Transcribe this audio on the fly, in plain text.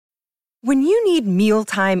When you need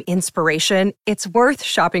mealtime inspiration, it's worth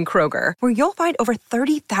shopping Kroger, where you'll find over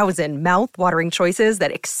 30,000 mouth-watering choices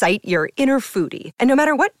that excite your inner foodie. And no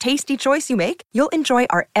matter what tasty choice you make, you'll enjoy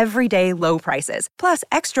our everyday low prices, plus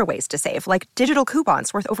extra ways to save, like digital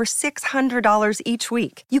coupons worth over $600 each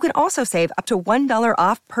week. You can also save up to $1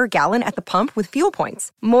 off per gallon at the pump with fuel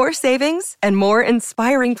points. More savings and more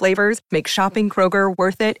inspiring flavors make shopping Kroger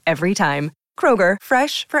worth it every time. Kroger,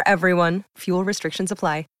 fresh for everyone. Fuel restrictions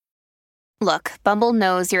apply. Look, Bumble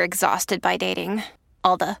knows you're exhausted by dating.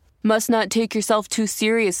 All the, must not take yourself too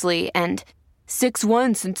seriously, and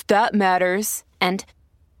 6'1" since that matters, and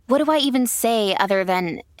what do I even say other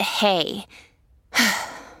than, hey?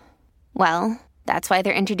 Well, that's why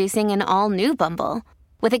they're introducing an all-new Bumble,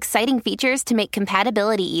 with exciting features to make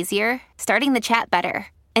compatibility easier, starting the chat better,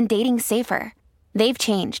 and dating safer. They've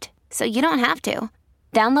changed, so you don't have to.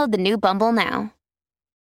 Download the new Bumble now.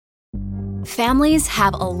 Families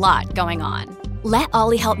have a lot going on. Let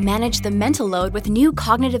Ollie help manage the mental load with new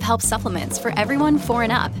cognitive help supplements for everyone 4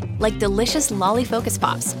 and up, like delicious Lolly Focus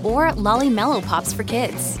Pops or Lolly Mellow Pops for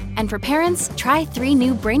kids. And for parents, try 3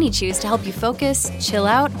 new Brainy Chews to help you focus, chill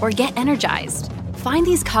out, or get energized. Find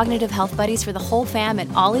these cognitive health buddies for the whole fam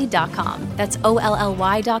at ollie.com. That's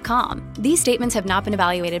OLLY.com. These statements have not been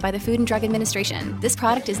evaluated by the Food and Drug Administration. This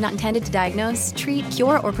product is not intended to diagnose, treat,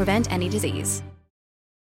 cure, or prevent any disease.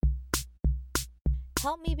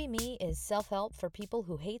 Help Me Be Me is self-help for people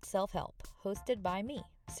who hate self-help, hosted by me,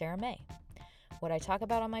 Sarah May. What I talk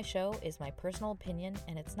about on my show is my personal opinion,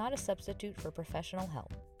 and it's not a substitute for professional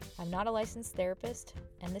help. I'm not a licensed therapist,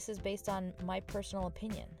 and this is based on my personal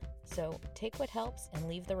opinion. So take what helps and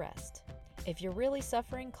leave the rest. If you're really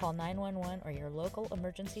suffering, call 911 or your local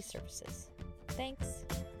emergency services. Thanks.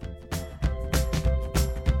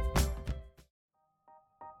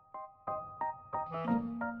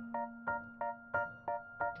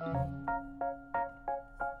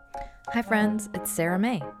 Hi friends, it's Sarah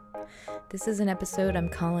May. This is an episode I'm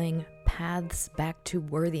calling Paths Back to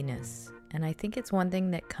Worthiness, and I think it's one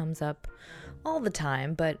thing that comes up all the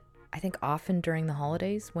time, but I think often during the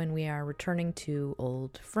holidays when we are returning to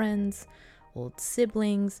old friends, old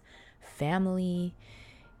siblings, family.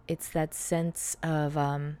 It's that sense of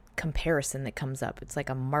comparison that comes up. It's like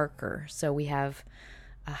a marker. So we have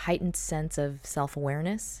a heightened sense of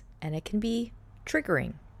self-awareness, and it can be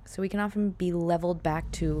triggering. So we can often be leveled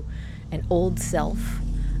back to an old self,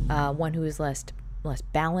 one who is less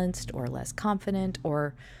balanced or less confident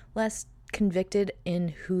or less convicted in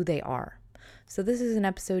who they are. So this is an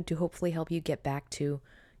episode to hopefully help you get back to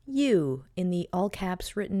you in the all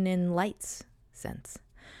caps written in lights sense.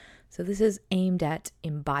 So this is aimed at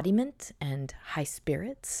embodiment and high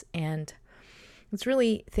spirits, and it's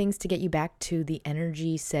really things to get you back to the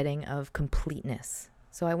energy setting of completeness.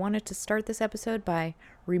 So I wanted to start this episode by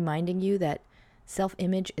reminding you that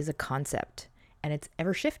self-image is a concept, and it's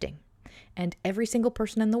ever shifting. And every single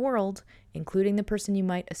person in the world, including the person you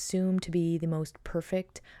might assume to be the most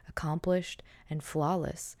perfect, accomplished, and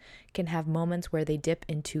flawless, can have moments where they dip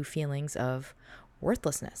into feelings of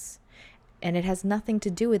worthlessness. And it has nothing to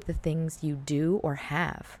do with the things you do or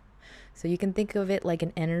have. So you can think of it like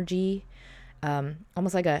an energy,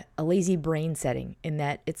 almost like a lazy brain setting, in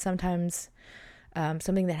that it's sometimes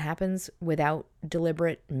something that happens without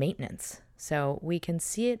deliberate maintenance. So we can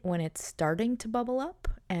see it when it's starting to bubble up,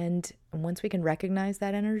 and once we can recognize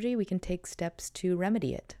that energy, we can take steps to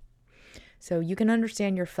remedy it. So you can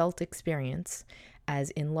understand your felt experience as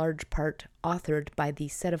in large part authored by the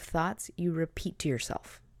set of thoughts you repeat to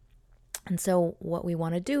yourself. And so what we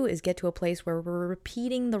want to do is get to a place where we're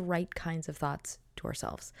repeating the right kinds of thoughts to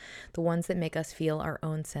ourselves, the ones that make us feel our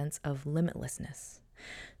own sense of limitlessness.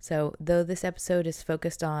 So though this episode is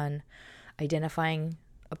focused on identifying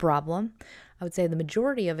a problem, I would say the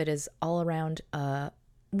majority of it is all around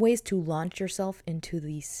ways to launch yourself into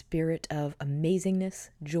the spirit of amazingness,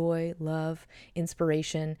 joy, love,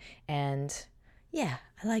 inspiration, and yeah,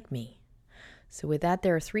 I like me. So with that,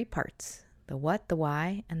 there are 3 parts: the what, the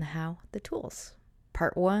why, and the how, the tools.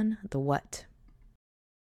 Part 1, the what.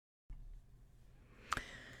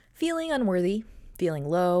 Feeling unworthy, feeling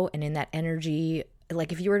low, and in that energy.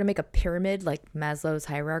 Like if you were to make a pyramid like Maslow's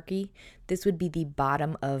hierarchy, this would be the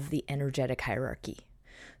bottom of the energetic hierarchy.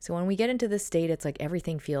 So when we get into this state, it's like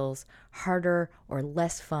everything feels harder or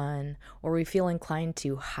less fun, or we feel inclined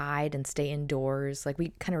to hide and stay indoors, like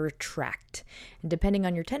we kind of retract. And depending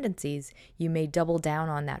on your tendencies, you may double down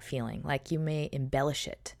on that feeling, like you may embellish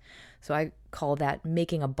it. So I call that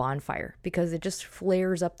making a bonfire, because it just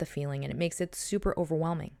flares up the feeling and it makes it super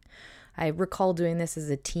overwhelming. I recall doing this as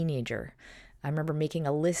a teenager. I remember making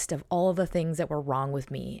a list of all of the things that were wrong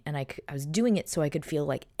with me. And I was doing it so I could feel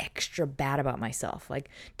like extra bad about myself, like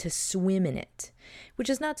to swim in it, which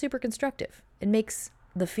is not super constructive. It makes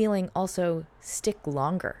the feeling also stick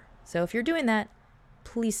longer. So if you're doing that,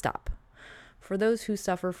 please stop. For those who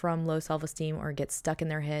suffer from low self-esteem or get stuck in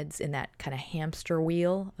their heads in that kind of hamster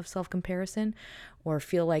wheel of self-comparison, or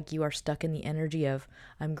feel like you are stuck in the energy of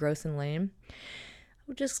I'm gross and lame, I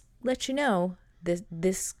would just let you know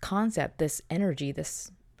this concept, this energy,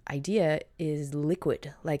 this idea is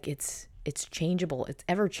liquid. Like it's changeable, it's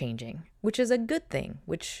ever changing, which is a good thing,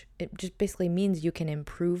 which it just basically means you can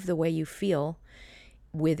improve the way you feel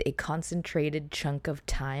with a concentrated chunk of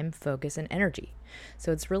time, focus, and energy.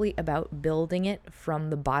 So it's really about building it from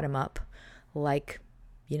the bottom up, like,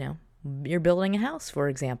 you're building a house, for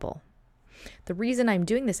example. The reason I'm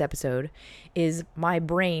doing this episode is my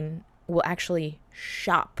brain will actually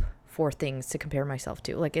shop for things to compare myself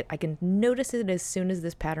to. Like I can notice it as soon as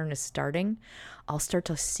this pattern is starting. I'll start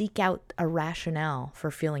to seek out a rationale for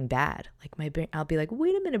feeling bad. Like my brain, I'll be like,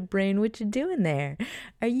 wait a minute, brain, what you doing there?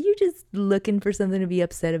 Are you just looking for something to be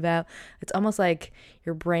upset about? It's almost like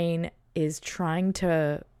your brain is trying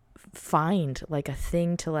to find like a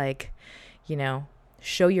thing to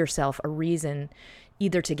show yourself a reason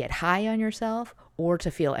either to get high on yourself or to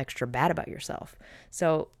feel extra bad about yourself.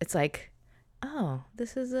 So it's like, oh,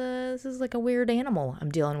 this is like a weird animal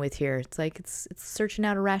I'm dealing with here. It's like it's searching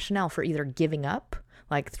out a rationale for either giving up,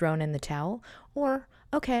 like throwing in the towel, or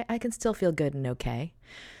okay, I can still feel good and okay.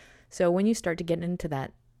 So when you start to get into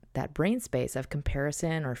that brain space of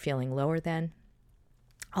comparison or feeling lower than,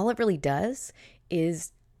 all it really does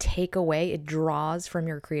is take away, it draws from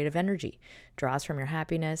your creative energy, draws from your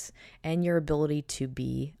happiness and your ability to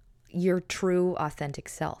be your true authentic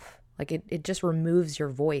self. Like it just removes your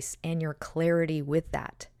voice and your clarity with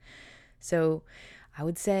that. So I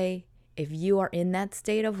would say if you are in that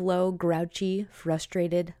state of low, grouchy,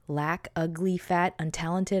 frustrated, lack, ugly, fat,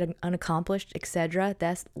 untalented, unaccomplished, etc.,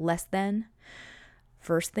 that's less than,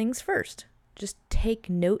 first things first, just take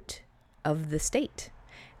note of the state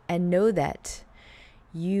and know that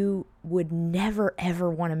you would never, ever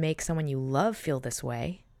want to make someone you love feel this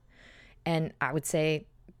way. And I would say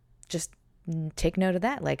just take note of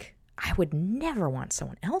that. Like, I would never want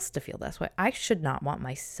someone else to feel this way. I should not want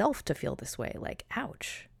myself to feel this way. Like,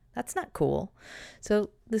 ouch, that's not cool. So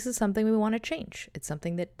this is something we want to change. It's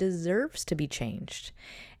something that deserves to be changed.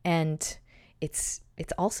 And it's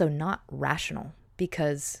also not rational,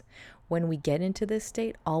 because when we get into this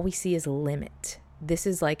state, all we see is limit. This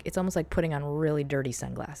is like, it's almost like putting on really dirty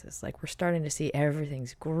sunglasses. Like we're starting to see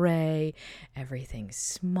everything's gray, everything's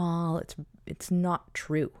small. It's not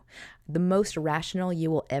true. The most rational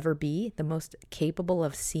you will ever be, the most capable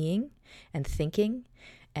of seeing and thinking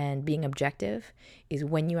and being objective, is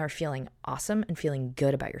when you are feeling awesome and feeling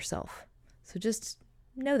good about yourself. So just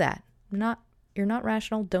know that. You're not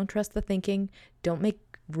rational. Don't trust the thinking. Don't make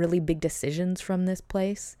really big decisions from this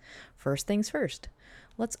place. First things first.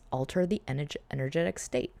 Let's alter the energetic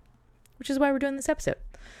state, which is why we're doing this episode.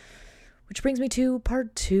 Which brings me to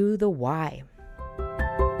part 2, the why.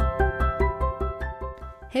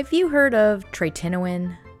 Have you heard of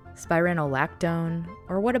tretinoin, spironolactone,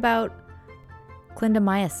 or what about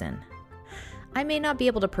clindamycin? I may not be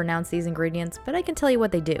able to pronounce these ingredients, but I can tell you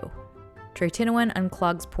what they do. Tretinoin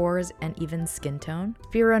unclogs pores and evens skin tone.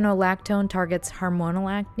 Spironolactone targets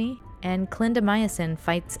hormonal acne. And clindamycin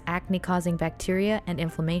fights acne-causing bacteria and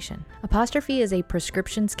inflammation. Apostrophe is a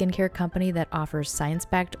prescription skincare company that offers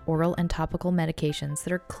science-backed oral and topical medications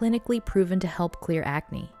that are clinically proven to help clear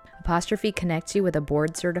acne. Apostrophe connects you with a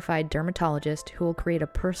board-certified dermatologist who will create a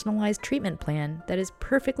personalized treatment plan that is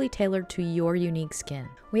perfectly tailored to your unique skin.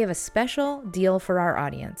 We have a special deal for our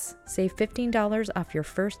audience. Save $15 off your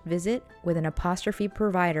first visit with an Apostrophe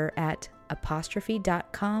provider at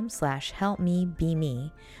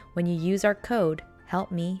apostrophe.com/helpmebeme when you use our code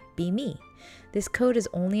HelpMeBeMe. This code is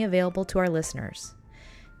only available to our listeners.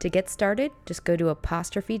 To get started, just go to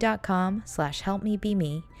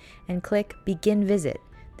apostrophe.com/helpmebeme and click Begin Visit.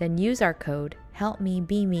 Then use our code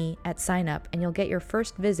HelpMeBeMe at sign up and you'll get your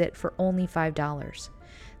first visit for only $5.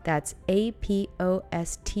 That's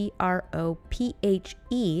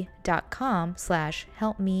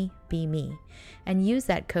apostrophe.com/helpmebeme and use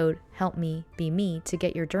that code HelpMeBeMe to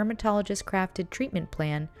get your dermatologist crafted treatment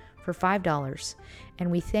plan for $5. And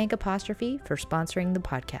we thank Apostrophe for sponsoring the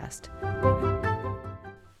podcast.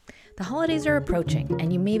 The holidays are approaching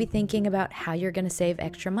and you may be thinking about how you're going to save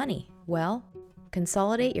extra money. Well,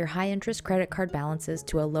 consolidate your high-interest credit card balances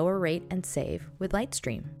to a lower rate and save with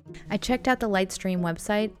Lightstream. I checked out the Lightstream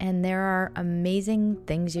website and there are amazing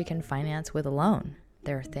things you can finance with a loan.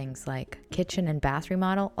 There are things like kitchen and bath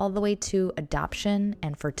remodel, all the way to adoption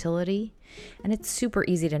and fertility, and it's super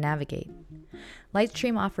easy to navigate.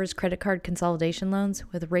 Lightstream offers credit card consolidation loans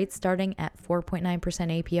with rates starting at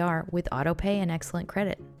 4.9% APR with autopay and excellent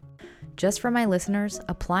credit. Just for my listeners,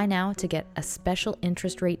 apply now to get a special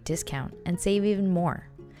interest rate discount and save even more.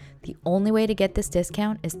 The only way to get this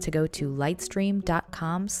discount is to go to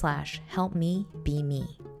lightstream.com/helpmebeme.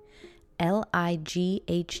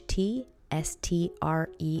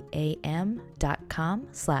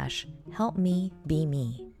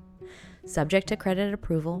 lightstream.com/helpmebeme. Subject to credit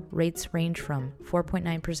approval, rates range from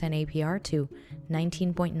 4.9% APR to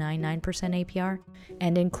 19.99% APR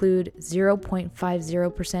and include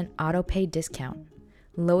 0.50% autopay discount.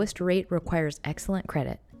 Lowest rate requires excellent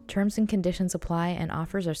credit. Terms and conditions apply and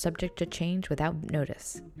offers are subject to change without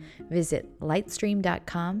notice. Visit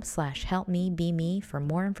lightstream.com/helpmebeme for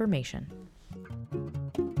more information.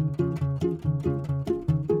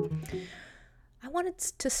 I wanted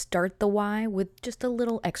to start the why with just a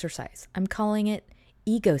little exercise. I'm calling it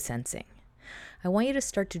ego sensing. I want you to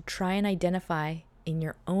start to try and identify in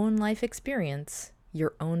your own life experience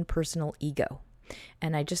your own personal ego.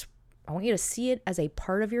 And I want you to see it as a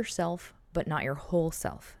part of yourself, but not your whole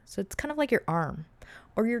self. So it's kind of like your arm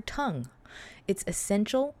or your tongue. It's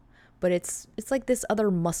essential, but it's like this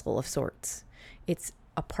other muscle of sorts. It's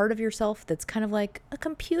a part of yourself that's kind of like a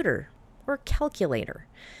computer or a calculator.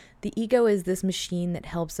 The ego is this machine that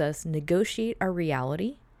helps us negotiate our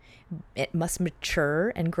reality. It must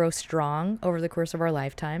mature and grow strong over the course of our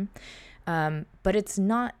lifetime. But it's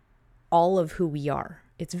not all of who we are.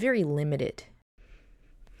 It's very limited.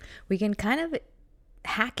 We can kind of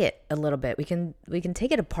hack it a little bit. We can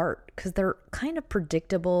take it apart because they're kind of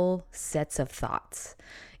predictable sets of thoughts.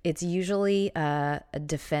 It's usually a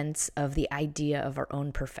defense of the idea of our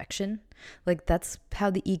own perfection. Like that's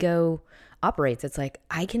how the ego operates. It's like,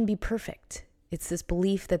 I can be perfect. It's this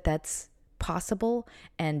belief that that's possible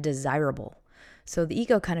and desirable. So the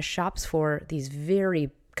ego kind of shops for these very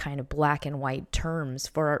kind of black and white terms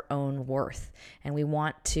for our own worth. And we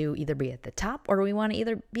want to either be at the top or we want to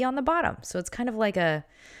either be on the bottom. So it's kind of like a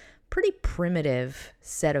pretty primitive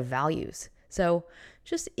set of values. So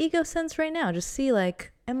just ego sense right now. Just see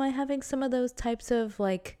like, am I having some of those types of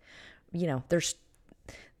like, there's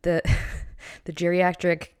the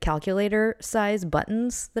geriatric calculator size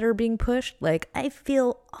buttons that are being pushed. Like, I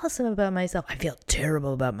feel awesome about myself. I feel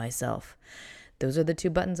terrible about myself. Those are the two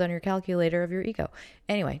buttons on your calculator of your ego.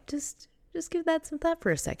 Anyway, just give that some thought for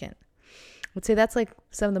a second. I would say that's like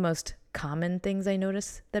some of the most common things I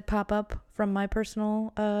notice that pop up from my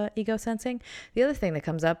personal ego sensing. The other thing that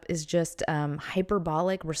comes up is just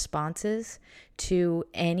hyperbolic responses to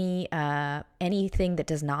anything that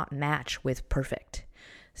does not match with perfect.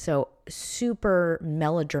 So super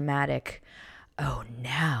melodramatic. Oh,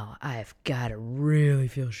 now I've got to really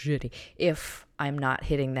feel shitty if I'm not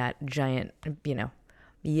hitting that giant,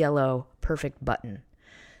 yellow perfect button.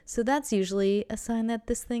 So that's usually a sign that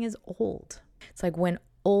this thing is old. It's like when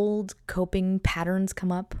old coping patterns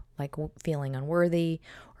come up, like feeling unworthy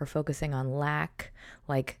or focusing on lack.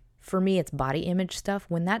 Like for me, it's body image stuff.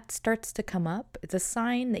 When that starts to come up, it's a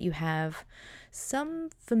sign that you have some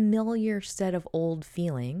familiar set of old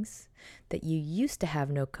feelings that you used to have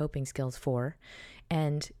no coping skills for.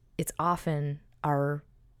 And it's often our,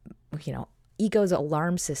 ego's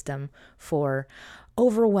alarm system for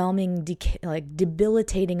overwhelming,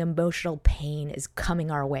 debilitating emotional pain is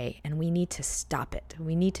coming our way, and we need to stop it.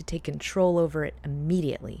 We need to take control over it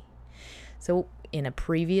immediately. So in a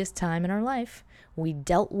previous time in our life, we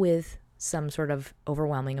dealt with some sort of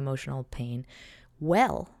overwhelming emotional pain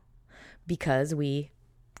well because we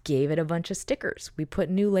gave it a bunch of stickers. We put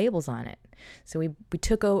new labels on it. So we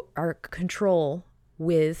took our control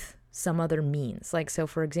with some other means. Like, so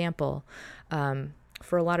for example,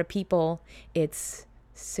 for a lot of people, it's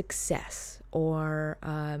success or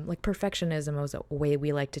like perfectionism is a way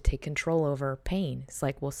we like to take control over pain. It's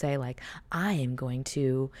like we'll say like, I am going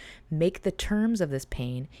to make the terms of this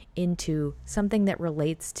pain into something that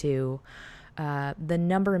relates to the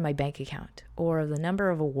number in my bank account or the number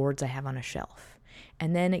of awards I have on a shelf.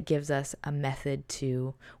 And then it gives us a method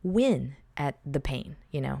to win at the pain.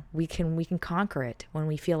 We can conquer it when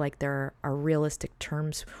we feel like there are realistic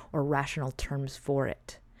terms or rational terms for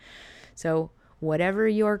it. So whatever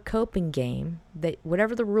your coping game,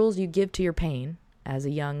 whatever the rules you give to your pain as a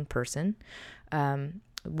young person,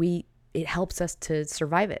 it helps us to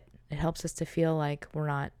survive it. It helps us to feel like we're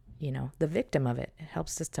not, the victim of it. It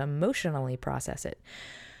helps us to emotionally process it.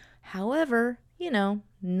 However,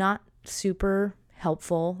 not super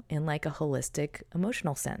helpful in like a holistic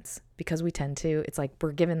emotional sense, because we tend to, it's like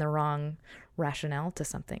we're given the wrong rationale to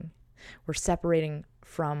something. We're separating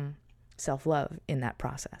from self-love in that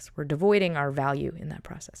process. We're devoiding our value in that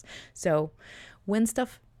process. So when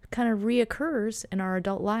stuff kind of reoccurs in our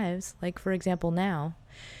adult lives, like for example now,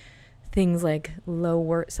 things like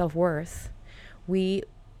low self-worth, we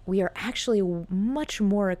are actually much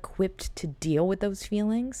more equipped to deal with those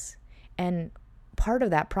feelings. And part of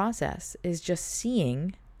that process is just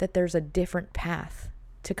seeing that there's a different path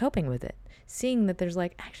to coping with it. Seeing that there's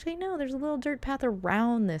like, actually, no, there's a little dirt path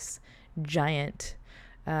around this giant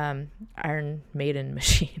Iron Maiden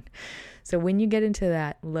machine. So when you get into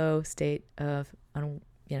that low state of,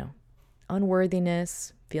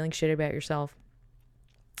 unworthiness, feeling shitty about yourself,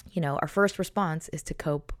 our first response is to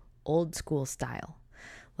cope old school style,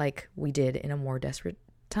 like we did in a more desperate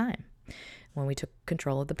time when we took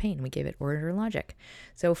control of the pain. We gave it order and logic.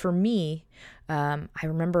 So for me, I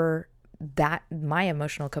remember that my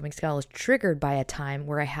emotional coping style was triggered by a time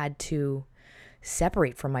where I had to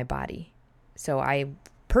separate from my body. So I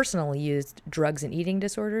personally used drugs and eating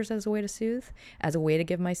disorders as a way to soothe, as a way to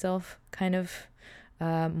give myself kind of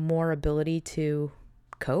more ability to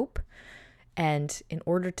cope. And in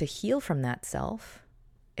order to heal from that self,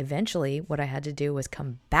 eventually what I had to do was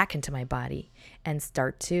come back into my body and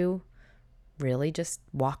start to really just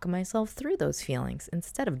walk myself through those feelings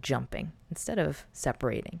instead of jumping, instead of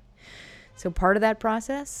separating. So part of that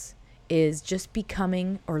process is just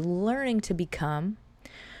becoming or learning to become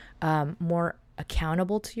more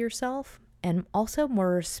accountable to yourself and also more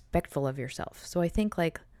respectful of yourself. So I think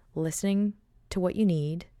like listening to what you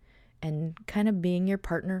need and kind of being your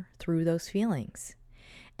partner through those feelings.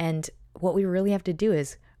 And what we really have to do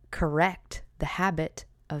is correct the habit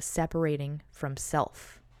of separating from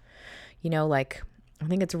self. I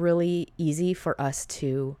think it's really easy for us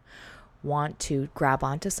to want to grab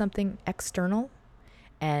onto something external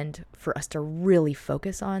and for us to really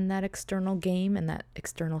focus on that external game and that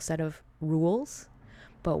external set of rules.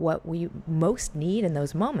 But what we most need in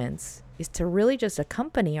those moments is to really just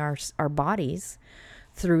accompany our bodies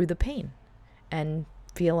through the pain and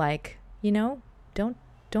feel like, don't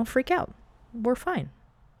freak out. We're fine.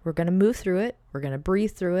 We're going to move through it. We're going to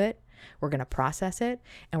breathe through it. We're going to process it,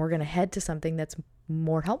 and we're going to head to something that's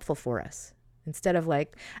more helpful for us instead of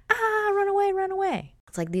like, run away, run away.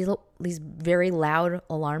 It's like these very loud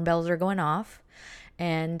alarm bells are going off,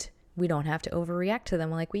 and we don't have to overreact to them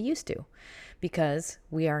like we used to because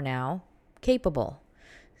we are now capable.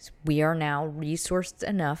 We are now resourced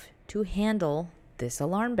enough to handle this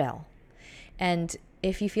alarm bell. And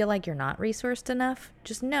if you feel like you're not resourced enough,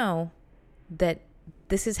 just know that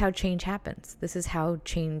this is how change happens. This is how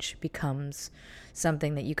change becomes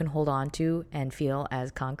something that you can hold on to and feel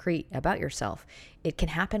as concrete about yourself. It can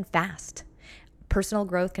happen fast. Personal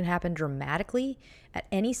growth can happen dramatically at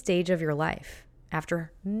any stage of your life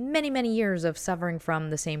after many, many years of suffering from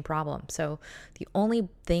the same problem. So the only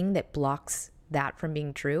thing that blocks that from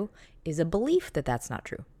being true is a belief that that's not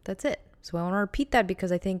true. That's it. So I want to repeat that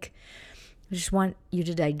because I think I just want you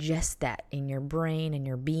to digest that in your brain and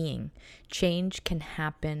your being. Change can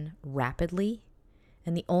happen rapidly,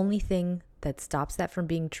 and the only thing that stops that from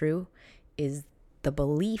being true is the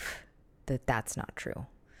belief that that's not true.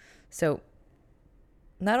 So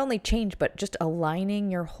not only change, but just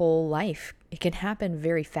aligning your whole life, it can happen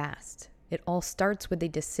very fast. It all starts with a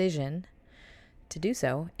decision to do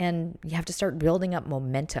so, and you have to start building up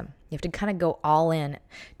momentum. You have to kind of go all in,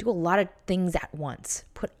 do a lot of things at once,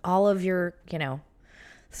 put all of your,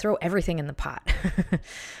 throw everything in the pot.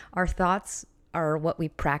 Our thoughts are what we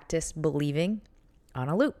practice believing on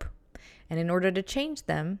a loop. And in order to change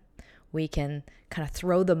them, we can kind of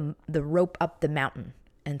throw the rope up the mountain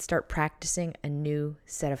and start practicing a new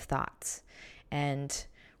set of thoughts. And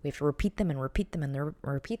we have to repeat them and repeat them and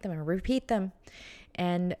repeat them and repeat them.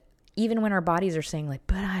 And even when our bodies are saying like,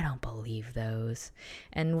 but I don't believe those.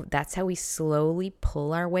 And that's how we slowly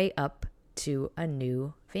pull our way up to a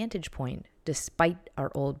new vantage point, despite our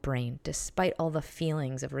old brain, despite all the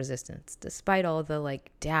feelings of resistance, despite all the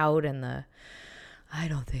like doubt and the, I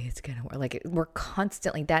don't think it's going to work. Like we're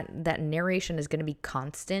constantly, that narration is going to be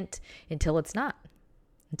constant until it's not,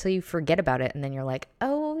 until you forget about it. And then you're like,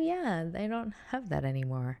 oh yeah, I don't have that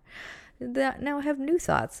anymore. Now I have new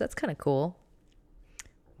thoughts. That's kind of cool.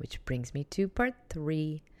 Which brings me to part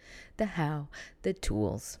 3, the how, the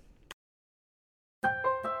tools.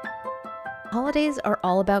 Holidays are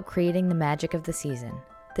all about creating the magic of the season.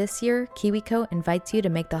 This year, KiwiCo invites you to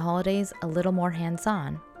make the holidays a little more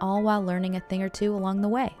hands-on, all while learning a thing or two along the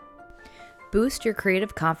way. Boost your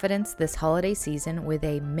creative confidence this holiday season with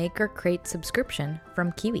a Make or Crate subscription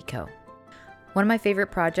from KiwiCo. One of my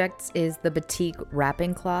favorite projects is the Batik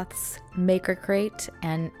Wrapping Cloths Maker Crate,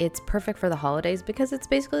 and it's perfect for the holidays because it's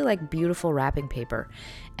basically like beautiful wrapping paper,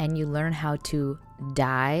 and you learn how to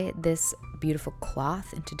dye this beautiful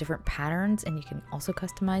cloth into different patterns, and you can also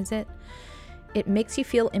customize it. It makes you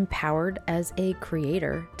feel empowered as a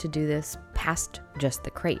creator to do this past just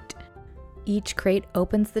the crate. Each crate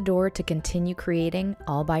opens the door to continue creating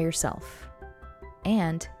all by yourself.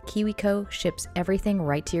 And KiwiCo ships everything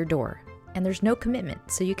right to your door. And there's no commitment,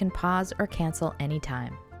 so you can pause or cancel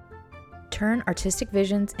anytime. Turn artistic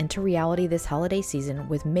visions into reality this holiday season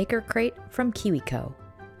with Maker Crate from KiwiCo.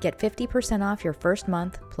 Get 50% off your first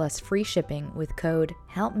month plus free shipping with code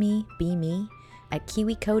HELPMEBeMe at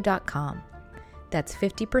kiwico.com. That's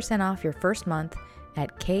 50% off your first month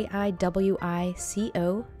at kiwico.com.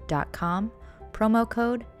 Promo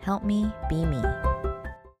code HELPMEBeMe.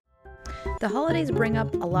 The holidays bring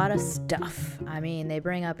up a lot of stuff. I mean, they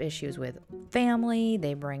bring up issues with family,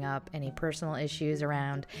 they bring up any personal issues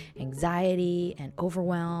around anxiety and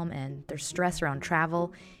overwhelm, and there's stress around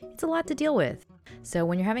travel. It's a lot to deal with. So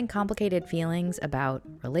when you're having complicated feelings about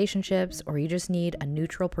relationships or you just need a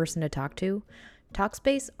neutral person to talk to,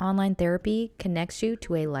 Talkspace Online Therapy connects you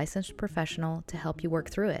to a licensed professional to help you work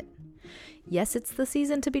through it. Yes, it's the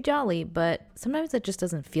season to be jolly, but sometimes it just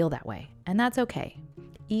doesn't feel that way, and that's okay.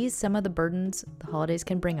 Ease some of the burdens the holidays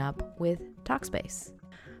can bring up with Talkspace.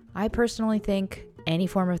 I personally think any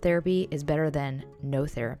form of therapy is better than no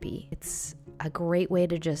therapy. It's a great way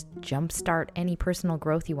to just jumpstart any personal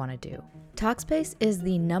growth you want to do. Talkspace is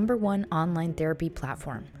the #1 online therapy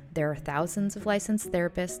platform. There are thousands of licensed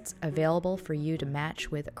therapists available for you to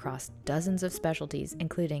match with across dozens of specialties,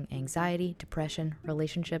 including anxiety, depression,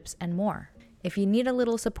 relationships, and more. If you need a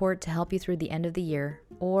little support to help you through the end of the year,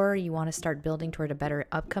 or you want to start building toward a better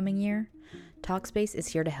upcoming year, Talkspace is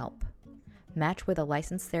here to help. Match with a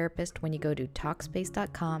licensed therapist when you go to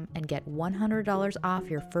Talkspace.com and get $100 off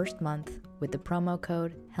your first month with the promo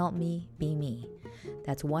code HELPMEBeMe.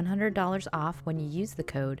 That's $100 off when you use the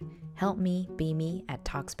code HELPMEBeMe at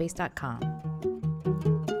Talkspace.com.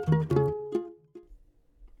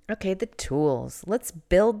 Okay, the tools. Let's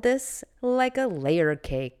build this like a layer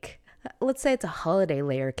cake. Let's say it's a holiday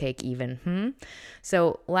layer cake even.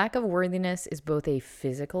 So lack of worthiness is both a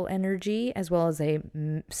physical energy as well as a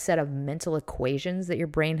set of mental equations that your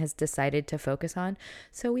brain has decided to focus on.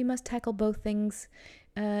 So we must tackle both things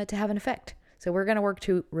to have an effect. So we're going to work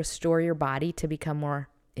to restore your body to become more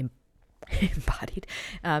embodied,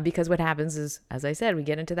 because what happens is, as I said, we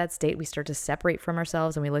get into that state, we start to separate from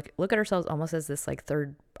ourselves, and we look at ourselves almost as this like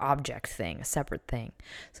third object thing, a separate thing.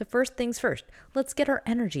 So first things first, let's get our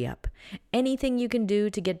energy up. Anything you can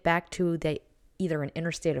do to get back to either an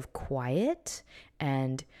inner state of quiet,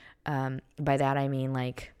 and by that I mean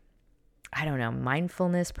like, I don't know,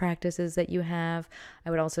 mindfulness practices that you have. I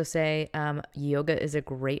would also say yoga is a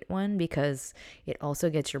great one because it also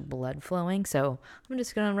gets your blood flowing. So I'm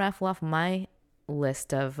just going to raffle off my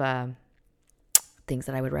list of things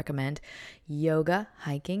that I would recommend. Yoga,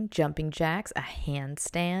 hiking, jumping jacks, a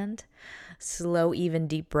handstand, slow, even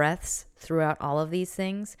deep breaths throughout all of these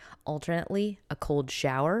things. Alternately, a cold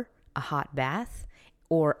shower, a hot bath,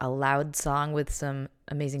 or a loud song with some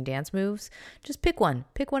amazing dance moves. Just pick one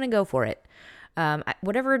and go for it.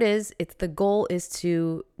 Whatever it is, the goal is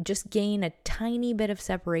to just gain a tiny bit of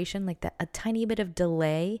separation, like that, a tiny bit of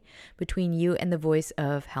delay between you and the voice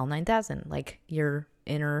of HAL 9000, like your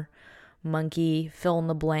inner monkey, fill in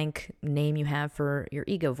the blank name you have for your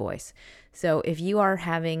ego voice. So if you are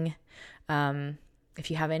having,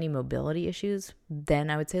 if you have any mobility issues, then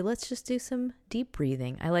I would say let's just do some deep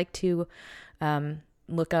breathing. I like to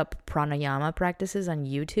look up pranayama practices on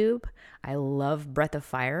YouTube. I love Breath of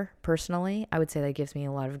Fire personally. I would say that gives me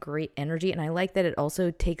a lot of great energy, and I like that it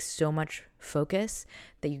also takes so much focus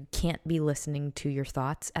that you can't be listening to your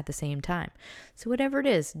thoughts at the same time. So whatever it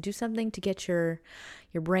is, do something to get your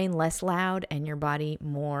brain less loud and your body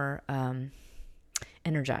more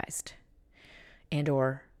energized and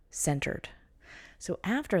or centered. So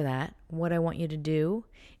after that, what I want you to do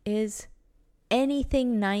is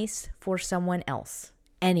anything nice for someone else.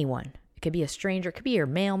 Anyone. It could be a stranger, it could be your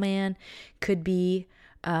mailman, it could be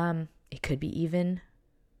even,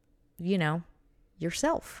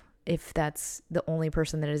 yourself, if that's the only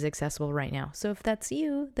person that is accessible right now. So if that's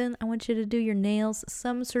you, then I want you to do your nails,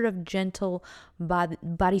 some sort of gentle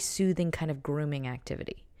body soothing kind of grooming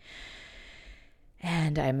activity.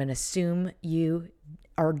 And I'm going to assume you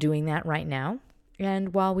are doing that right now.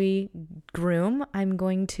 And while we groom, I'm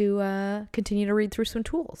going to continue to read through some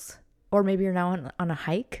tools. Or maybe you're now on a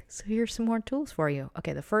hike, so here's some more tools for you.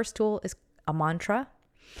 Okay, the first tool is a mantra.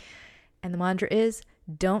 And the mantra is,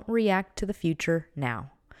 Don't react to the future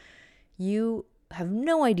now. You have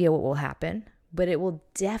no idea what will happen, but it will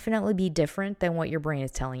definitely be different than what your brain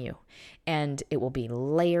is telling you. And it will be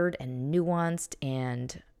layered and nuanced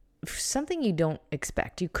and something you don't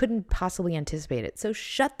expect. You couldn't possibly anticipate it. So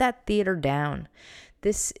shut that theater down.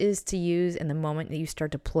 This is to use in the moment that you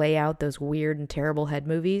start to play out those weird and terrible head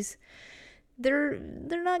movies. They're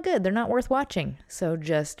not good. They're not worth watching. So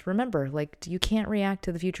just remember, like, you can't react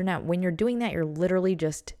to the future now. When you're doing that, you're literally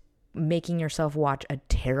just making yourself watch a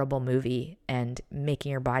terrible movie and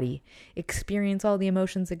making your body experience all the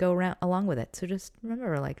emotions that go around along with it. So just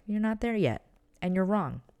remember, like, you're not there yet and you're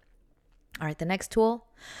wrong. All right, the next tool,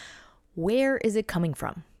 where is it coming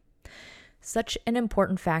from? Such an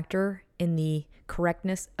important factor in the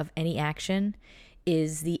correctness of any action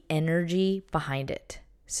is the energy behind it.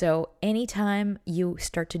 So anytime you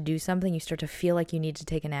start to do something, you start to feel like you need to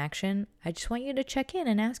take an action, I just want you to check in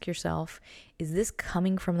and ask yourself, is this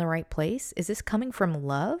coming from the right place? Is this coming from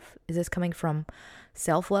love? Is this coming from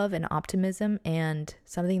self-love and optimism and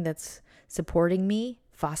something that's supporting me,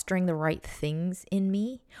 fostering the right things in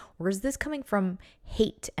me? Or is this coming from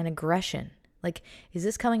hate and aggression? Like, is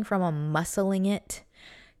this coming from a muscling it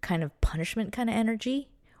kind of punishment kind of energy?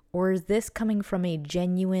 Or is this coming from a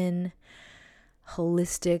genuine,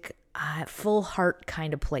 holistic, full heart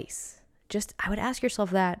kind of place? I would ask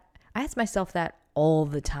yourself that. I ask myself that all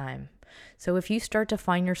the time. So if you start to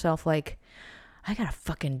find yourself like, I gotta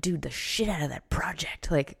fucking do the shit out of that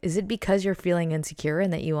project, like, is it because you're feeling insecure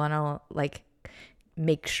and that you want to like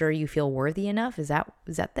make sure you feel worthy enough? Is that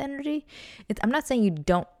the energy? I'm not saying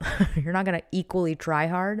you're not gonna equally try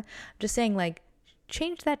hard. I'm just saying, like,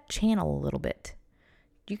 change that channel a little bit.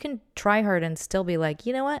 You can try hard and still be like,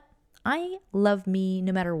 you know what? I love me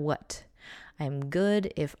no matter what. I'm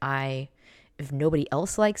good if nobody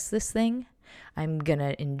else likes this thing. I'm going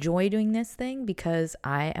to enjoy doing this thing because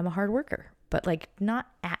I am a hard worker, but like not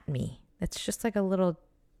at me. It's just like a little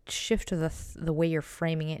shift of the way you're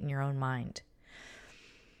framing it in your own mind.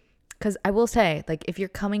 Because I will say, like, if you're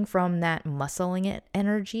coming from that muscling it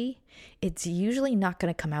energy, it's usually not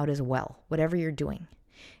going to come out as well, whatever you're doing.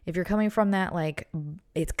 If you're coming from that, like,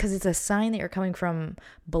 it's because it's a sign that you're coming from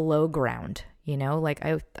below ground, you know? Like,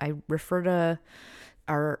 I refer to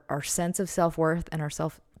our sense of self-worth and our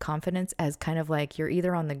self-confidence as kind of like you're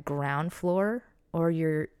either on the ground floor or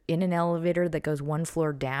you're in an elevator that goes one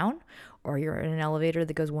floor down, or you're in an elevator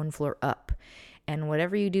that goes one floor up. And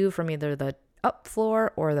whatever you do from either the up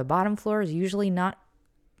floor or the bottom floor is usually not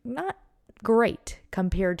great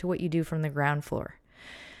compared to what you do from the ground floor.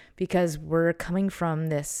 Because we're coming from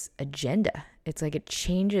this agenda. It's like it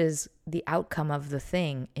changes the outcome of the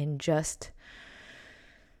thing in just,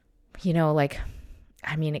 you know, like,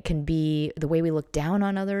 I mean, it can be the way we look down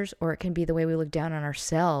on others, or it can be the way we look down on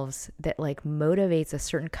ourselves that like motivates a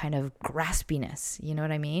certain kind of graspiness. You know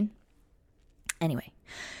what I mean? Anyway,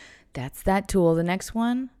 that's that tool. The next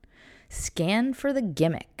one, scan for the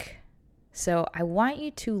gimmick. So I want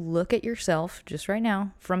you to look at yourself just right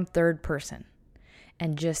now from third person.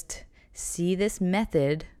 And just see this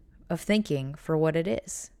method of thinking for what it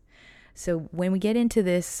is. So when we get into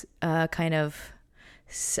this kind of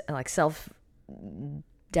like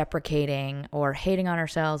self-deprecating or hating on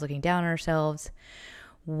ourselves, looking down on ourselves,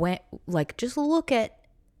 just look at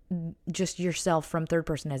just yourself from third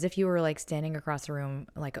person as if you were like standing across the room,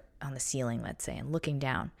 like on the ceiling, let's say, and looking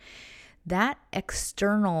down. That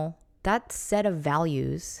set of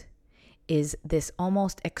values is this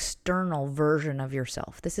almost external version of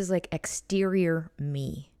yourself. This is like exterior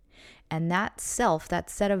me. And that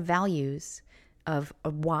set of values of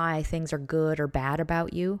why things are good or bad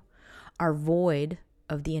about you are void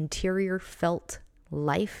of the interior felt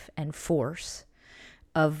life and force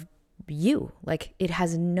of you. Like, it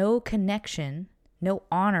has no connection, no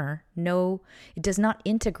honor, it does not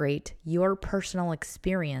integrate your personal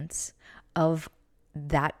experience of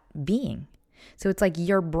that being. So it's like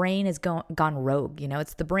your brain has gone rogue, you know,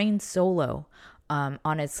 it's the brain solo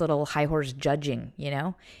on its little high horse judging, you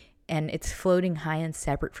know, and it's floating high and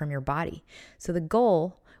separate from your body. So the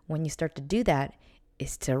goal when you start to do that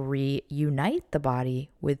is to reunite the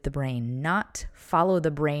body with the brain, not follow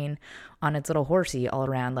the brain on its little horsey all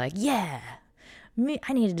around like, yeah,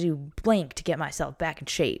 I need to do blank to get myself back in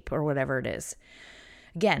shape or whatever it is.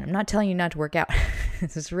 Again, I'm not telling you not to work out.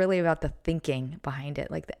 This is really about the thinking behind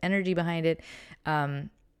it, like the energy behind it,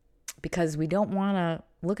 because we don't want to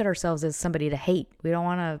look at ourselves as somebody to hate. We don't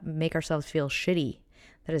want to make ourselves feel shitty.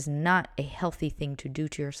 That is not a healthy thing to do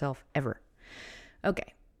to yourself ever.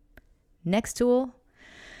 Okay, next tool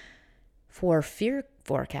for fear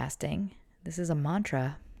forecasting. This is a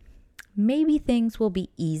mantra. Maybe things will be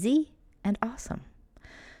easy and awesome.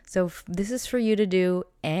 So this is for you to do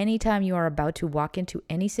anytime you are about to walk into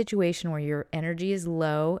any situation where your energy is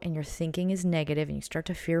low and your thinking is negative and you start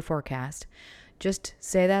to fear forecast. Just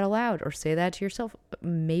say that aloud or say that to yourself.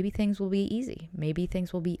 Maybe things will be easy. Maybe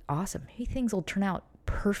things will be awesome. Maybe things will turn out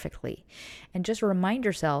perfectly. And just remind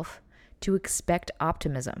yourself to expect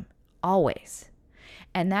optimism always.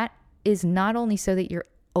 And that is not only so that you're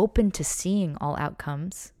open to seeing all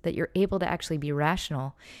outcomes, that you're able to actually be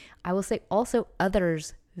rational. I will say also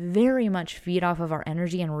others very much feed off of our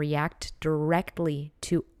energy and react directly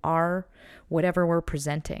to our whatever we're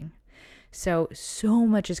presenting. So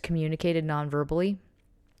much is communicated non-verbally,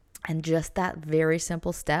 and just that very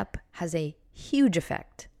simple step has a huge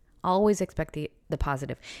effect. Always expect the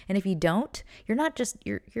positive. And if you don't, you're not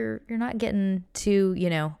getting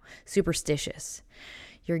too, superstitious.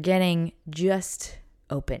 You're getting just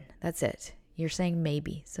open. That's it. You're saying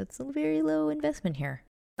maybe. So it's a very low investment here.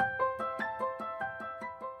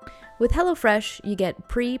 With HelloFresh, you get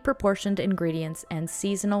pre-proportioned ingredients and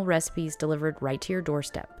seasonal recipes delivered right to your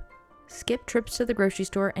doorstep. Skip trips to the grocery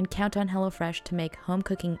store and count on HelloFresh to make home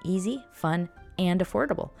cooking easy, fun, and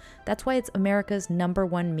affordable. That's why it's America's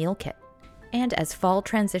 #1 meal kit. And as fall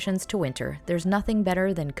transitions to winter, there's nothing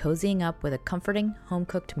better than cozying up with a comforting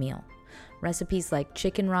home-cooked meal. Recipes like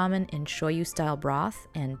chicken ramen in shoyu-style broth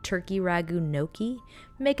and turkey ragu gnocchi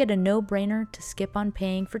make it a no-brainer to skip on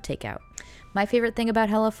paying for takeout. My favorite thing about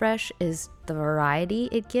HelloFresh is the variety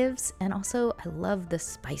it gives, and also I love the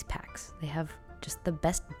spice packs. They have just the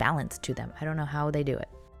best balance to them. I don't know how they do it.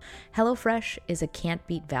 HelloFresh is a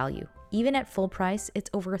can't-beat value. Even at full price, it's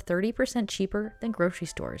over 30% cheaper than grocery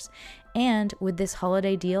stores. And with this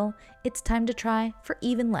holiday deal, it's time to try for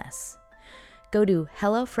even less. Go to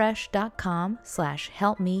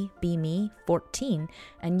hellofresh.com/helpmebeme14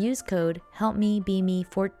 and use code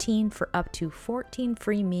helpmebeme14 for up to 14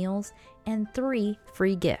 free meals and 3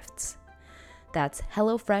 free gifts. That's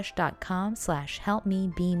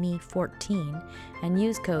hellofresh.com/helpmebeme14 and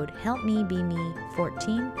use code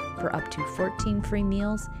helpmebeme14 for up to 14 free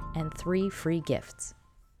meals and 3 free gifts.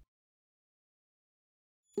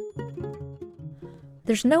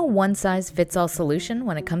 There's no one-size-fits-all solution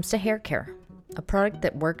when it comes to hair care. A product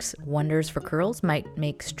that works wonders for curls might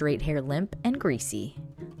make straight hair limp and greasy.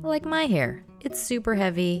 Like my hair. It's super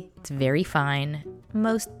heavy, it's very fine.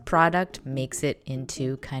 Most product makes it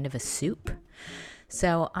into kind of a soup.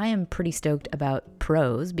 So I am pretty stoked about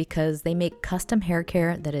Prose because they make custom hair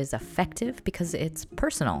care that is effective because it's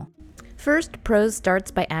personal. First, Prose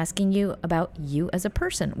starts by asking you about you as a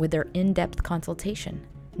person with their in-depth consultation.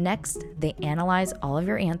 Next, they analyze all of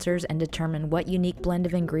your answers and determine what unique blend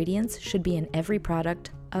of ingredients should be in every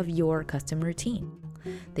product of your custom routine.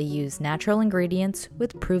 They use natural ingredients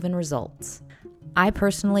with proven results. I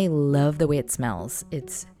personally love the way it smells.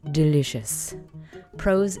 It's delicious.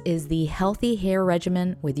 Prose is the healthy hair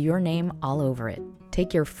regimen with your name all over it.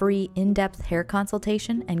 Take your free in-depth hair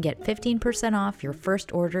consultation and get 15% off your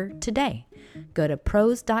first order today. Go to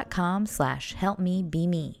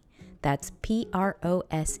prose.com/helpmebeme. That's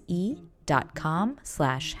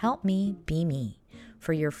prose.com/helpmebeme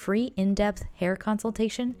for your free in-depth hair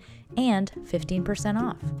consultation and 15%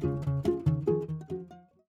 off.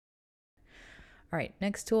 All right,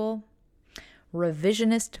 next tool,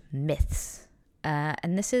 revisionist myths.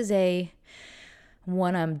 And this is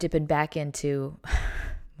one I'm dipping back into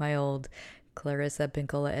my old Clarissa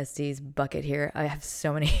Pinkola SD's bucket here. I have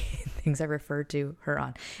so many things I refer to her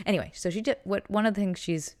on. Anyway, so one of the things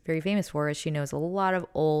she's very famous for is she knows a lot of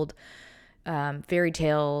old fairy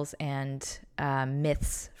tales and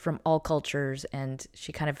myths from all cultures, and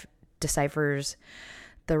she kind of deciphers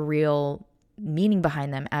the real meaning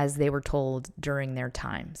behind them as they were told during their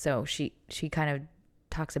time. So she kind of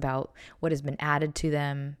talks about what has been added to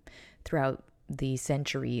them throughout the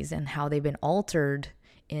centuries and how they've been altered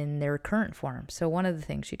in their current form. So one of the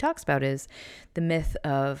things she talks about is the myth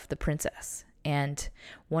of the princess. And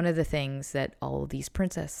one of the things that all of these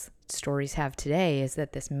princess stories have today is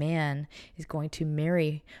that this man is going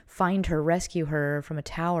to find her, rescue her from a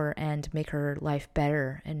tower, and make her life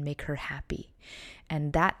better and make her happy.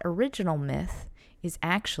 And that original myth is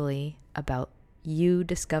actually about you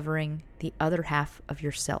discovering the other half of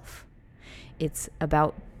yourself. It's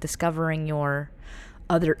about discovering your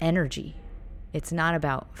other energy. It's not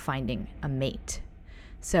about finding a mate.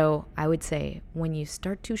 So I would say when you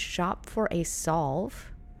start to shop for a solve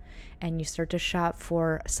and you start to shop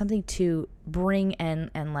for something to bring and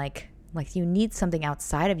like you need something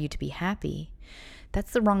outside of you to be happy,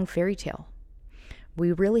 that's the wrong fairy tale.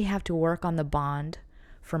 We really have to work on the bond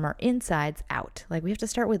from our insides out. Like we have to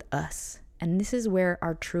start with us. And this is where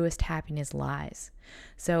our truest happiness lies.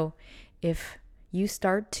 So if you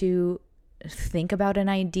start to think about an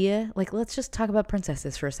idea, like let's just talk about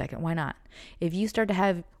princesses for a second. Why not? If you start to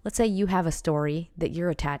have, let's say you have a story that you're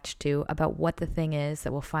attached to about what the thing is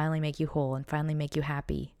that will finally make you whole and finally make you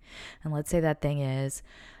happy. And let's say that thing is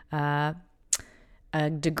a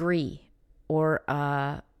degree or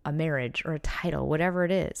a marriage or a title, whatever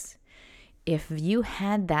it is. If you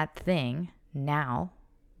had that thing now,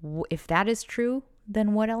 if that is true,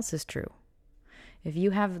 then what else is true? If you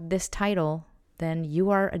have this title, then you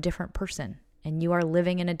are a different person and you are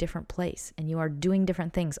living in a different place and you are doing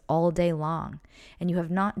different things all day long. And you have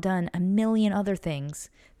not done a million other things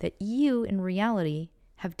that you in reality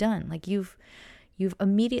have done. Like you've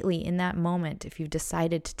immediately in that moment, if you've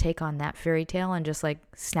decided to take on that fairy tale and just like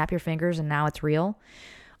snap your fingers and now it's real,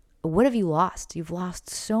 what have you lost? You've lost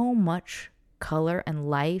so much color and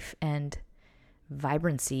life and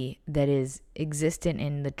vibrancy that is existent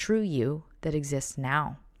in the true you that exists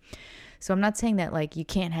now. So I'm not saying that like you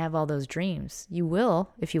can't have all those dreams. You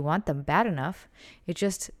will if you want them bad enough. It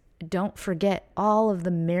just don't forget all of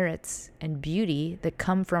the merits and beauty that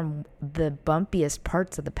come from the bumpiest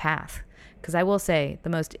parts of the path. Because I will say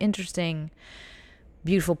the most interesting,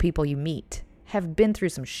 beautiful people you meet have been through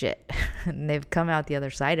some shit and they've come out the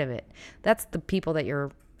other side of it. That's the people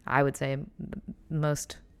that I would say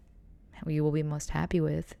you will be most happy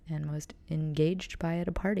with and most engaged by at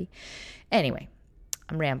a party. Anyway,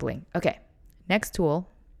 I'm rambling. Okay, next tool,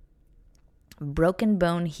 broken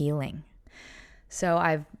bone healing. So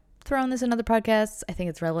I've thrown this in other podcasts. I think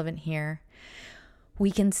it's relevant here.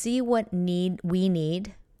 We can see what we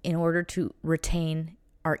need in order to retain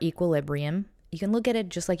our equilibrium. You can look at it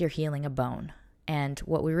just like you're healing a bone. And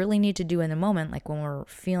what we really need to do in the moment, like when we're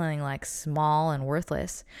feeling like small and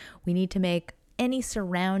worthless, we need to make any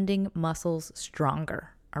surrounding muscles stronger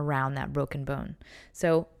around that broken bone.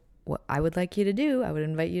 So what I would like you to do, I would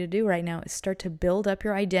invite you to do right now is start to build up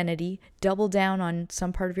your identity, double down on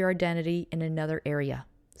some part of your identity in another area.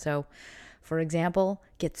 So, for example,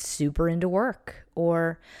 get super into work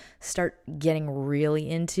or start getting really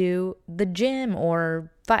into the gym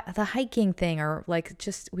or the hiking thing, or like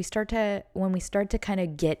just when we start to kind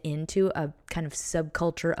of get into a kind of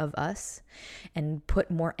subculture of us and put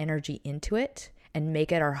more energy into it and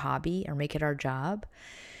make it our hobby or make it our job,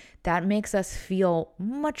 that makes us feel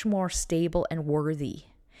much more stable and worthy.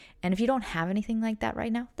 And if you don't have anything like that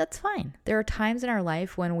right now, that's fine. There are times in our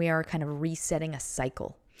life when we are kind of resetting a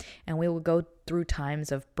cycle, and we will go through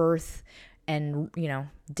times of birth and,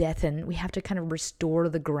 death, and we have to kind of restore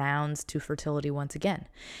the grounds to fertility once again.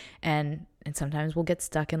 And sometimes we'll get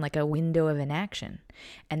stuck in like a window of inaction.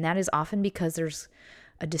 And that is often because there's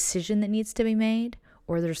a decision that needs to be made,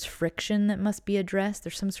 or there's friction that must be addressed.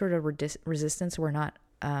 There's some sort of resistance we're not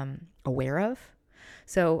aware of.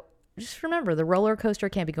 So just remember, the roller coaster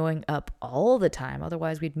can't be going up all the time.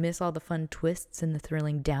 Otherwise, we'd miss all the fun twists and the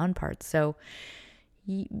thrilling down parts. So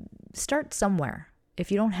start somewhere. If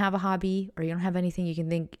you don't have a hobby or you don't have anything you can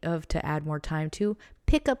think of to add more time to,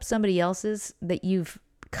 pick up somebody else's that you've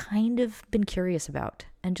kind of been curious about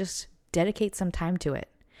and just dedicate some time to it.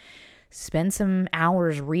 Spend some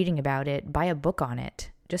hours reading about it, buy a book on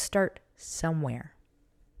it. Just start somewhere.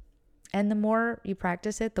 And the more you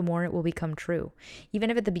practice it, the more it will become true. Even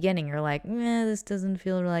if at the beginning you're like, this doesn't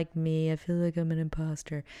feel like me. I feel like I'm an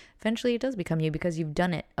imposter. Eventually it does become you because you've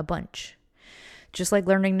done it a bunch. Just like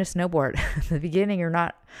learning to snowboard. At the beginning,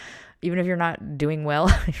 even if you're not doing well,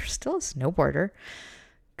 you're still a snowboarder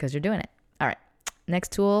because you're doing it. All right.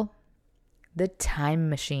 Next tool, the time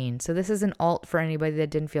machine. So this is an alt for anybody that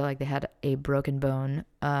didn't feel like they had a broken bone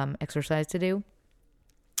exercise to do.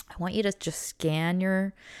 I want you to just scan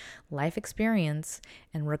your life experience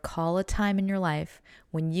and recall a time in your life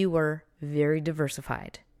when you were very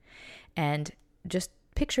diversified. And just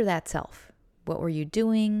picture that self. What were you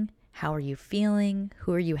doing? How are you feeling?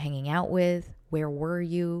 Who are you hanging out with? Where were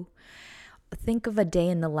you? Think of a day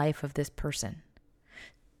in the life of this person.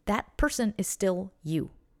 That person is still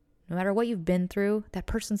you. No matter what you've been through, that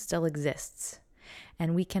person still exists.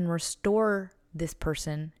 And we can restore this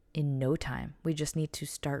person in no time. We just need to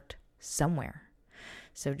start somewhere.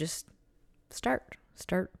 So just start,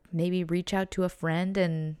 maybe reach out to a friend,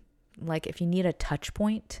 and like if you need a touch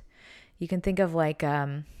point, you can think of like,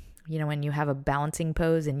 when you have a balancing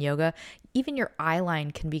pose in yoga, even your eye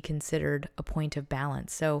line can be considered a point of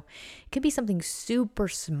balance. So it could be something super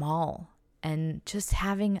small, and just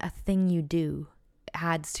having a thing you do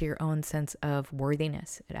adds to your own sense of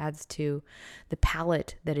worthiness. It adds to the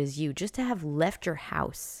palette that is you. Just to have left your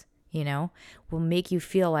house, will make you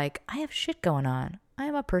feel like I have shit going on. I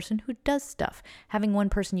am a person who does stuff. Having one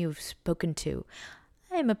person you've spoken to,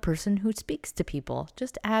 I am a person who speaks to people,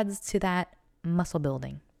 just adds to that muscle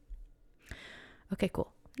building. Okay,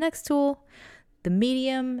 cool. Next tool, the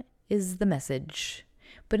medium is the message.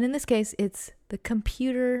 But in this case, it's the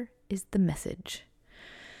computer is the message.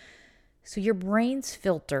 So your brain's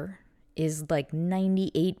filter is like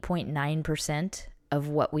 98.9% of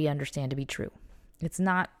what we understand to be true. It's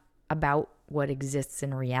not about what exists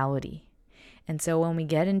in reality. And so when we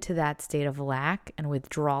get into that state of lack and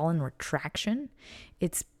withdrawal and retraction,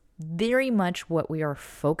 it's very much what we are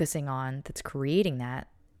focusing on that's creating that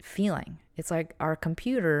feeling. It's like our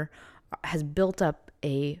computer has built up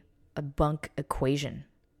a bunk equation,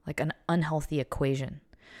 like an unhealthy equation.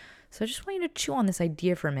 So I just want you to chew on this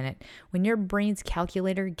idea for a minute. When your brain's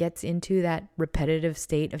calculator gets into that repetitive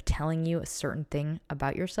state of telling you a certain thing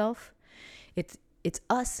about yourself, it's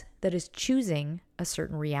us that is choosing a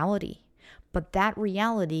certain reality. But that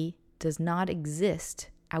reality does not exist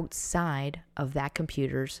outside of that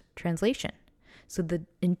computer's translation. So the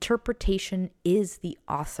interpretation is the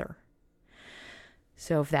author.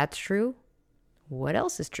 So if that's true, what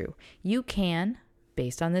else is true? You can,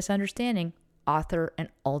 based on this understanding, author an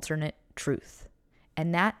alternate truth.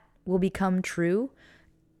 And that will become true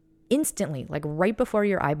instantly, like right before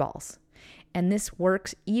your eyeballs. And this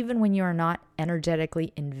works even when you are not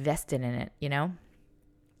energetically invested in it, you know?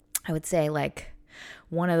 I would say like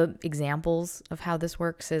one of the examples of how this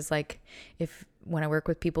works is like when I work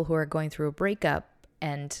with people who are going through a breakup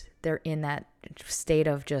and they're in that state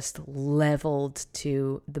of just leveled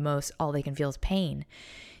to the most, all they can feel is pain.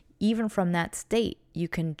 Even from that state, you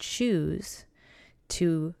can choose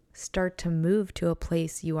to start to move to a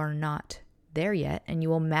place you are not there yet, and you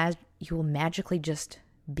will magically just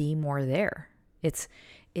be more there. It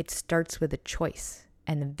starts with a choice,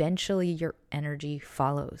 and eventually your energy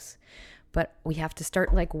follows. But we have to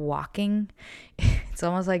start like walking. It's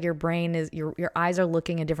almost like your brain is, your eyes are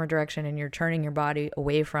looking a different direction and you're turning your body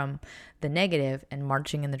away from the negative and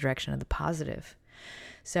marching in the direction of the positive.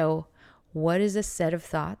 So what is a set of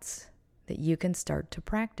thoughts that you can start to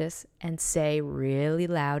practice and say really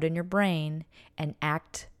loud in your brain and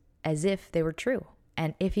act as if they were true?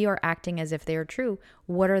 And if you are acting as if they are true,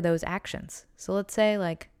 what are those actions? So let's say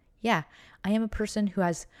like, yeah, I am a person who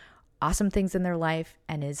has awesome things in their life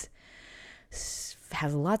and has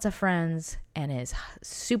lots of friends and is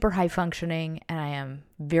super high functioning, and I am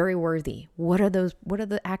very worthy. What are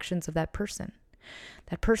the actions of that person?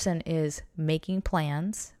 That person is making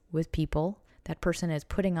plans with people. That person is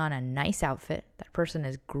putting on a nice outfit. That person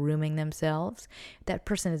is grooming themselves. That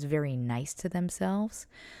person is very nice to themselves.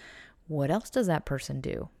 What else does that person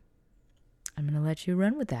do? I'm going to let you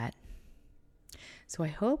run with that. So I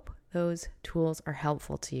hope those tools are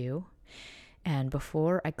helpful to you. And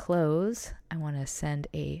before I close, I want to send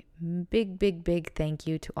a big thank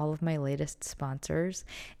you to all of my latest sponsors.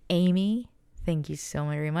 Amy, thank you so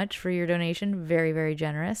very much for your donation. Very, very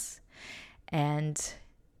generous. And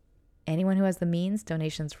anyone who has the means,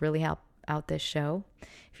 donations really help out this show.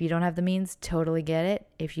 If you don't have the means, totally get it.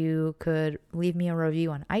 If you could leave me a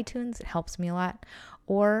review on iTunes, it helps me a lot.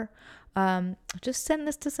 Or just send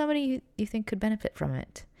this to somebody you think could benefit from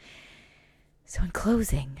it. So in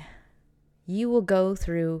closing, you will go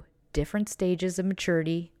through different stages of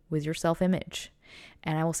maturity with your self-image.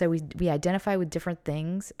 And I will say we identify with different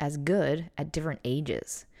things as good at different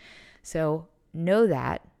ages. So know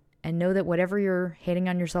that, and know that whatever you're hating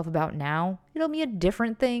on yourself about now, it'll be a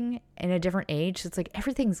different thing in a different age. So it's like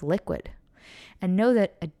everything's liquid. And know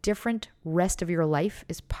that a different rest of your life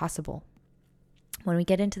is possible. When we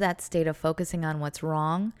get into that state of focusing on what's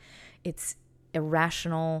wrong, it's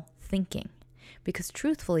irrational thinking. Because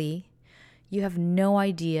truthfully, you have no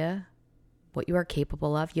idea what you are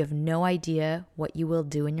capable of. You have no idea what you will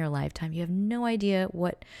do in your lifetime. You have no idea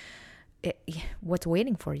what's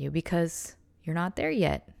waiting for you because you're not there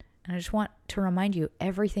yet. And I just want to remind you,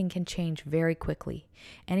 everything can change very quickly.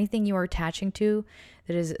 Anything you are attaching to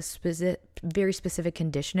that is a very specific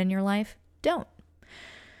condition in your life, don't.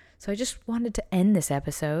 So I just wanted to end this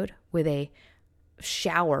episode with a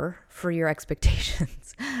shower for your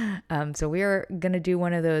expectations. So we are going to do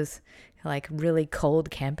one of those like really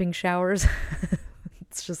cold camping showers.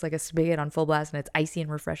 It's just like a spigot on full blast and it's icy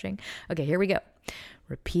and refreshing. Okay, here we go.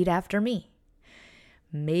 Repeat after me.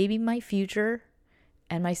 Maybe my future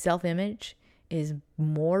and my self-image is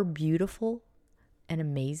more beautiful and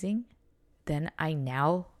amazing than I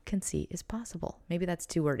now can see is possible. Maybe that's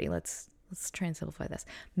too wordy. Let's try and simplify this.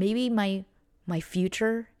 Maybe my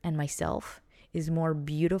future and myself is more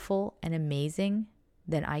beautiful and amazing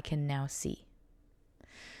than I can now see.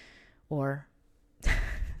 Or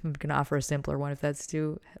I'm going to offer a simpler one if that's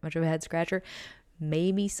too much of a head scratcher.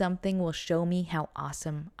 Maybe something will show me how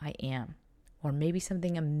awesome I am. Or maybe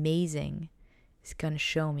something amazing is going to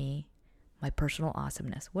show me my personal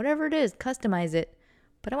awesomeness. Whatever it is, customize it,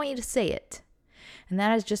 but I want you to say it. And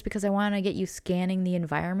that is just because I want to get you scanning the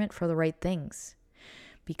environment for the right things.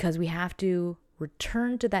 Because we have to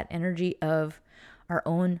return to that energy of our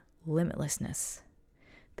own limitlessness.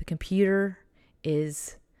 The computer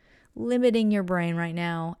is limiting your brain right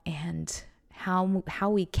now, and how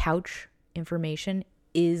we couch information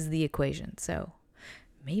is the equation. So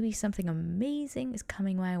maybe something amazing is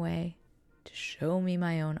coming my way to show me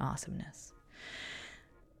my own awesomeness.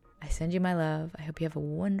 I send you my love. I hope you have a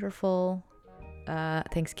wonderful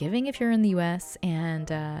Thanksgiving if you're in the US, and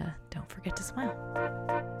don't forget to smile.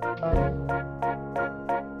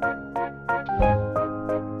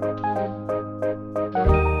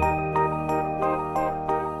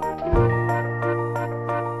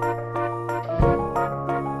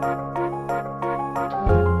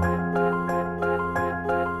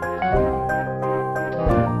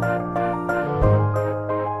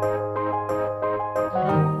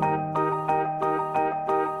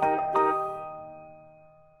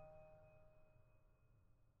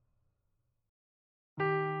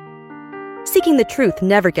 Seeking the truth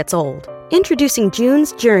never gets old. Introducing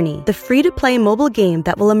June's Journey, the free-to-play mobile game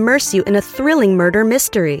that will immerse you in a thrilling murder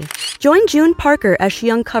mystery. Join June Parker as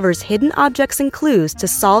she uncovers hidden objects and clues to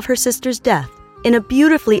solve her sister's death in a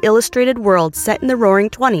beautifully illustrated world set in the Roaring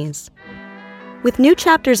 '20s. With new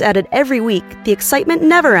chapters added every week, the excitement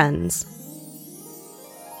never ends.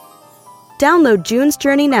 Download June's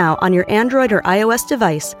Journey now on your Android or iOS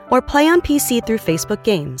device, or play on PC through Facebook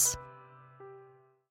Games.